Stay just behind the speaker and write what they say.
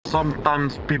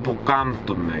Sometimes people come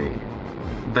to me.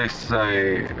 They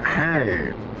say,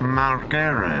 "Hey,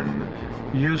 Margaret,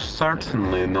 you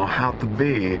certainly know how to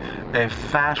be a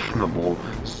fashionable,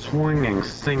 swinging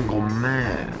single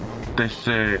man." They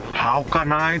say, "How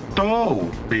can I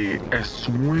too be a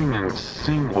swinging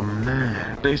single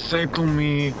man?" They say to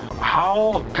me,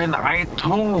 "How can I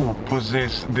too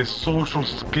possess the social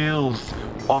skills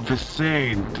of a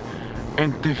saint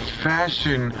and the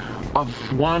fashion of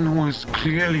one who is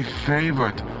clearly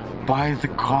favored by the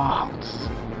gods?"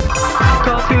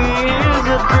 Coffee is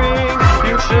a drink,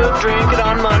 you should drink it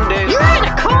on Mondays. You're in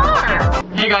a car!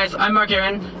 Hey guys, I'm Mark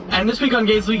Aaron, and this week on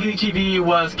Gays Weekly TV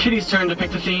was Kitty's turn to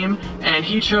pick the theme, and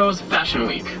he chose Fashion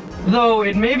Week. Though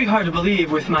it may be hard to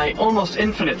believe with my almost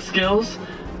infinite skills,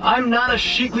 I'm not a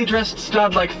chicly dressed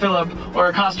stud like Philip or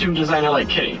a costume designer like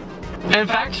Kitty. In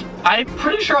fact, I'm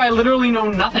pretty sure I literally know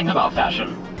nothing about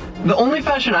fashion. The only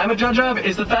fashion I'm a judge of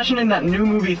is the fashion in that new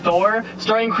movie Thor,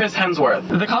 starring Chris Hemsworth.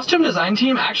 The costume design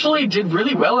team actually did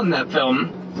really well in that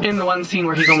film, in the one scene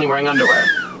where he's only wearing underwear.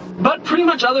 But pretty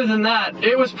much other than that,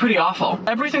 it was pretty awful.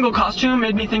 Every single costume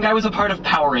made me think I was a part of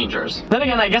Power Rangers. Then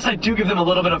again, I guess I do give them a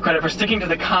little bit of credit for sticking to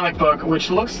the comic book, which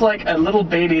looks like a little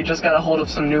baby just got a hold of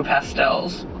some new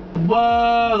pastels.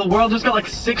 Whoa, the world just got like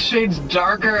 6 shades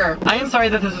darker. I am sorry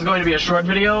that this is going to be a short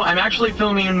video. I'm actually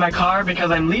filming in my car because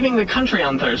I'm leaving the country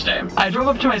on Thursday. I drove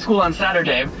up to my school on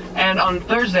Saturday, and on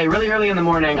Thursday, really early in the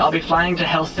morning, I'll be flying to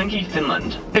Helsinki,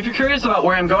 Finland. If you're curious about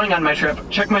where I'm going on my trip,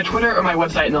 check my Twitter or my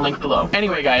website in the link below.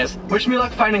 Anyway guys, wish me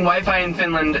luck finding Wi-Fi in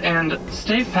Finland, and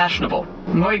stay fashionable.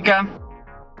 Moikka!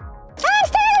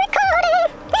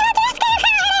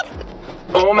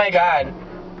 Oh my god,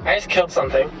 I just killed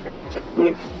something.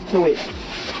 Wait,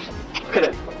 look at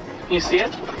it. You see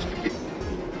it?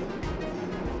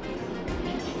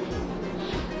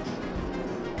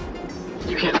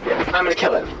 You can't see it. I'm gonna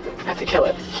kill it. I have to kill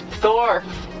it. Thor!